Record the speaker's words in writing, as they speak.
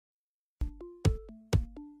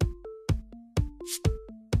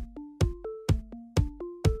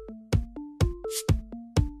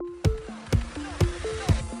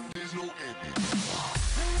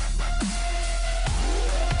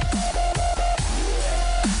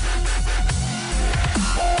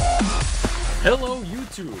Hello,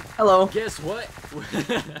 YouTube. Hello. Guess what?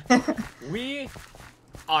 We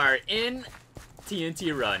are in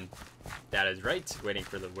TNT Run. That is right. Waiting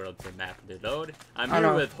for the world to map to load. I'm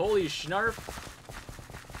here with Holy Schnarf.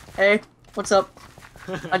 Hey, what's up?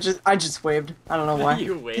 I just waved. I don't know why.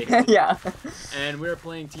 You waved. Yeah. And we're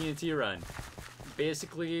playing TNT Run.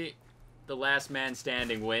 Basically, the last man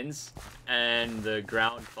standing wins, and the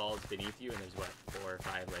ground falls beneath you, and there's what, 4 or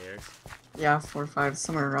 5 layers? Yeah, 4 or 5,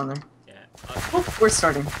 somewhere around there. Yeah. Oh, we're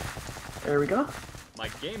starting. There we go. My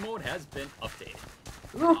game mode has been updated.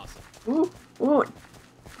 Ooh. Awesome. Ooh. Ooh.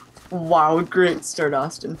 Wow, great start,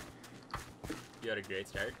 Austin. You had a great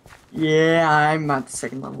start. Yeah, I'm at the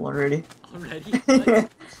 2nd level already. Already? What?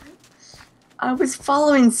 I was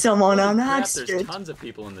following someone on Crap, accident. there's tons of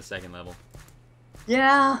people in the 2nd level.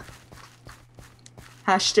 Yeah.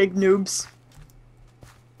 Hashtag noobs.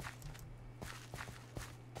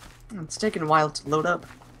 It's taking a while to load up.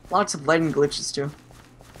 Lots of lighting glitches too.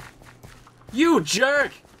 You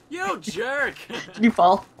jerk! You jerk! Did you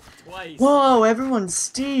fall? Twice. Whoa, everyone's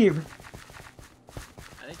Steve.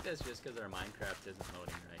 I think that's just because our Minecraft isn't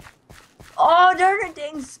loading right. Oh, darn it,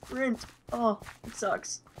 dang sprint. Oh, it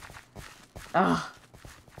sucks. Ah.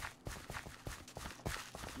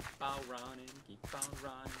 Keep on running, keep on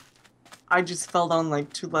running. I just fell down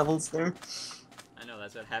like 2 levels there. I know,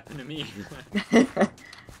 that's what happened to me.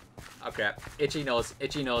 Oh crap. Itchy nose,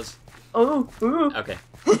 itchy nose. Oh, ooh. Okay.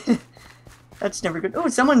 That's never good. Oh,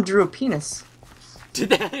 someone drew a penis. Did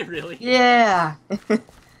they really? Yeah.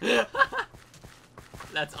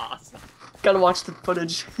 That's awesome. Gotta watch the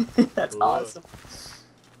footage. That's Ooh. awesome.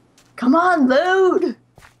 Come on, load!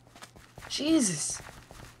 Jesus.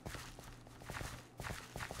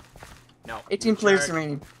 No. 18 players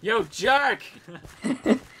remaining. Yo, jerk!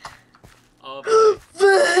 Oh boy.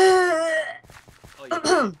 Oh, you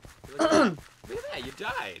died. Look at that. Look at that, you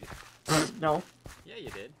died. No. Yeah, you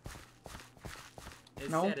did. It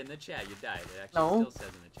No. said in the chat you died. It actually No. still says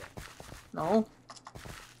in the chat. No.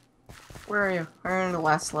 Where are you? Are you in the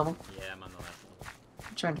last level? Yeah, I'm on the last level.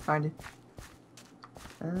 I'm trying to find you.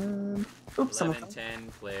 Oops, someone 11, fell.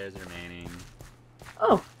 10 players remaining.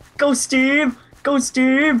 Oh, go Steve! Go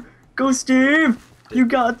Steve! Go Steve! You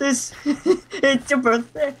got this! It's your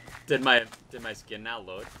birthday! Did my skin now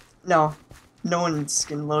load? No. No one's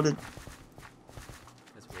skin loaded.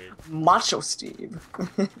 That's weird. Macho Steve.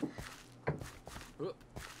 Ooh.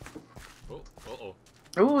 Oh, uh-oh.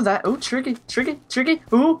 Ooh, that. Ooh, tricky, tricky, tricky.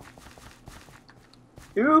 Ooh.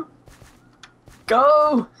 Ooh.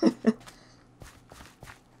 Go!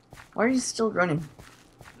 Why are you still running?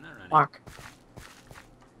 I'm not running. Walk.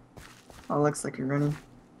 Oh, looks like you're running.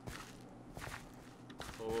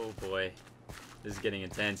 Oh boy. This is getting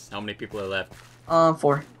intense. How many people are left? 4.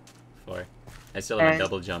 4. I still have a And-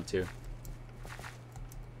 double jump too.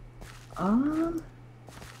 Oh,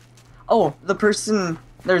 the person.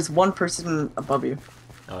 There's one person above you.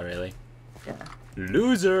 Oh really? Yeah.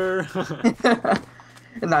 Loser!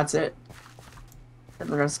 And that's it. And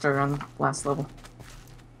the rest are on the last level.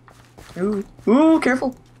 Ooh. Ooh,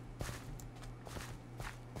 careful.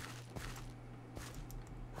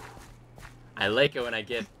 I like it when I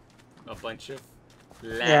get a bunch of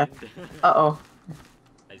land. Uh-oh.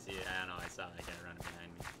 I see it. I don't know. I saw that guy running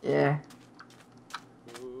behind me. Yeah.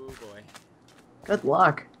 Oh boy. Good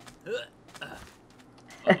luck.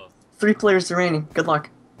 Uh-oh. 3 players remaining. Good luck.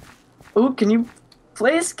 Ooh, can you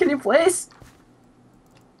place? Can you place?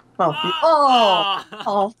 Oh.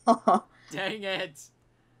 Oh. Oh. Dang it!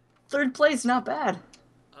 3rd place, not bad.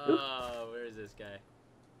 Oh, where is this guy?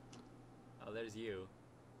 Oh, there's you.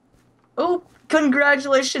 Oh,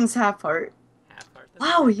 congratulations, Half Heart. Half heart.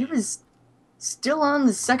 Wow, he was still on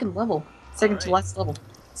the 2nd level. 2nd to Alright. last level.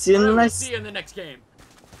 See you in the We'll next. see you in the next game.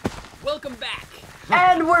 Welcome back.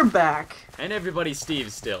 And we're back. And everybody's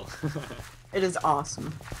Steve still. It is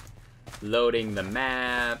awesome. Loading the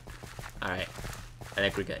map. Alright. I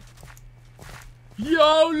think we're good.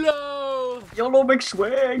 YOLO! YOLO big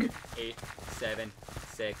swag. 8, 7,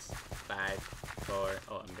 6, 5, 4.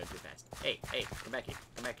 Oh, I'm going too fast. Hey, come back here.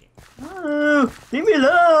 Come back here. Oh, leave me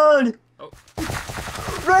alone. Oh.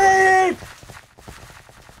 Rape!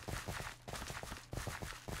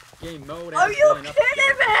 Game mode. Are has you been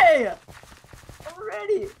kidding updated. me?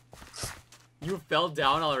 Already. You fell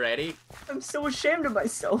down already? I'm so ashamed of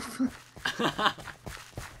myself.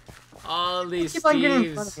 All these Keep on getting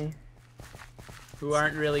in front Steves of me. who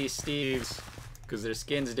aren't really Steves because their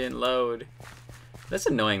skins didn't load. That's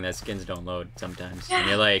annoying that skins don't load sometimes. And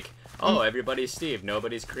you're like, oh, everybody's Steve,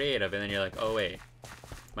 nobody's creative, and then you're like, oh wait,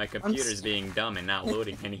 my computer's being dumb and not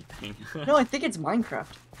loading anything. No, I think it's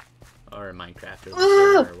Minecraft. Or Minecraft.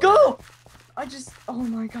 Or Go! Oh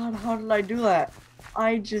my god, how did I do that?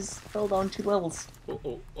 I just fell down 2 levels.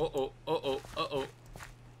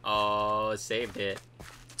 Oh, saved it.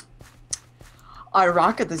 I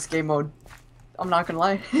rock at this game mode. I'm not gonna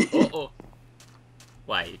lie.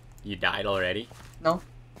 Why? You died already? No.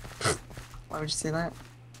 Why would you say that?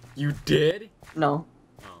 You did? No.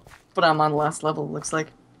 Oh. But I'm on the last level, looks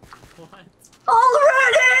like. What?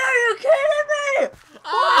 Already? Are you kidding me?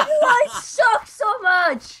 Why do I suck so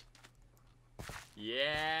much?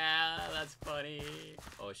 Yeah, that's funny.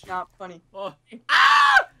 Oh shoot. Not funny. Oh.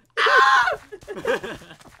 Ah! Ah!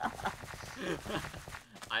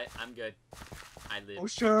 I'm good. I live. Oh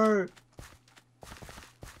sure.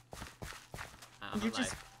 I'm You alive.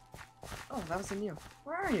 just. Oh, that was in you.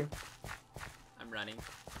 Where are you? I'm running.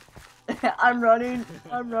 I'm running.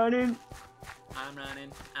 I'm running. I'm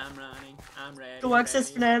running. I'm running. I'm ready. Go Access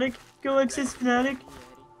Fanatic. Go Access Fanatic.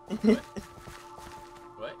 What?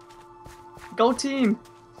 What? Go team.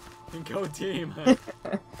 Go team.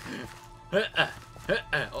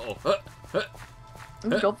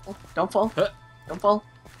 Don't fall. Don't fall. Don't fall.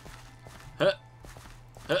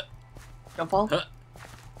 Don't fall.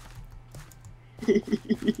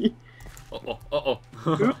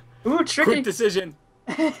 Ooh, tricky. Quick decision.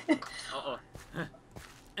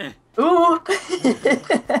 Ooh.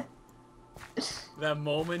 That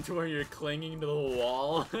moment where you're clinging to the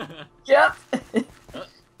wall. Yep.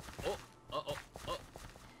 Oh.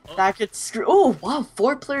 That gets screwed. Oh, wow.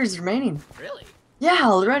 4 players remaining. Really? Yeah,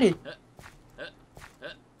 already.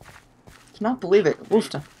 Cannot believe it.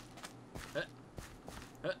 Woofta.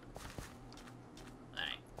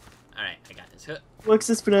 Alright, I got this. Go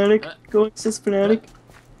Access Fanatic. Go Access Fanatic.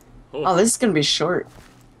 Oh, this is gonna be short.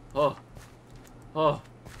 Oh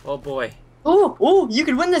boy. Oh, you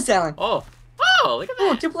could win this, Alan. Oh, look at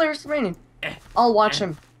Oh, that. 2 players remaining. I'll watch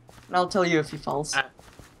him, and I'll tell you if he falls.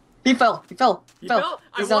 He fell. He fell. He fell?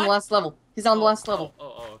 He's on the last level. He's on the last level.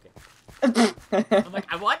 Oh, okay. I'm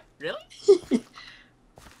like, I what? Really?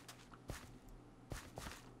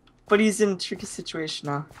 But he's in a tricky situation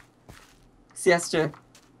now. 'Cause he has to.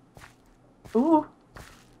 Ooh.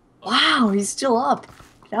 Wow, he's still up.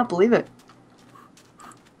 Cannot believe it.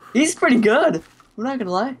 He's pretty good. I'm not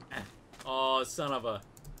gonna lie. Oh, son of a.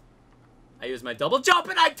 I used my double jump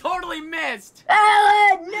and I totally missed!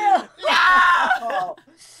 Alan, no! No!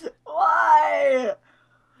 Why?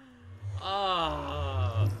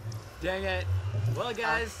 Oh, dang it. Well,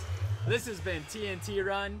 guys, this has been TNT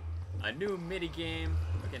Run, a new mini game.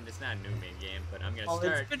 Again, it's not a new mini game, but I'm gonna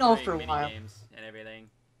start it's been off doing for a while. mini games and everything.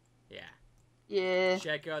 Yeah. Yeah.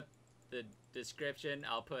 Check out the description.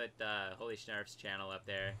 I'll put Holy Snarf's channel up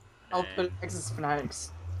there. I'll put Access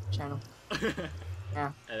Fanatics channel.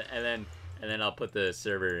 Yeah. And then I'll put the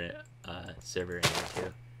server in there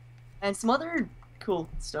too. And some other cool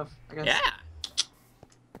stuff, I guess. Yeah.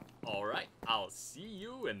 All right. I'll see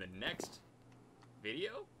you in the next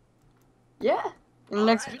video. Yeah. In the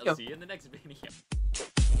next video. I'll see you in the next video.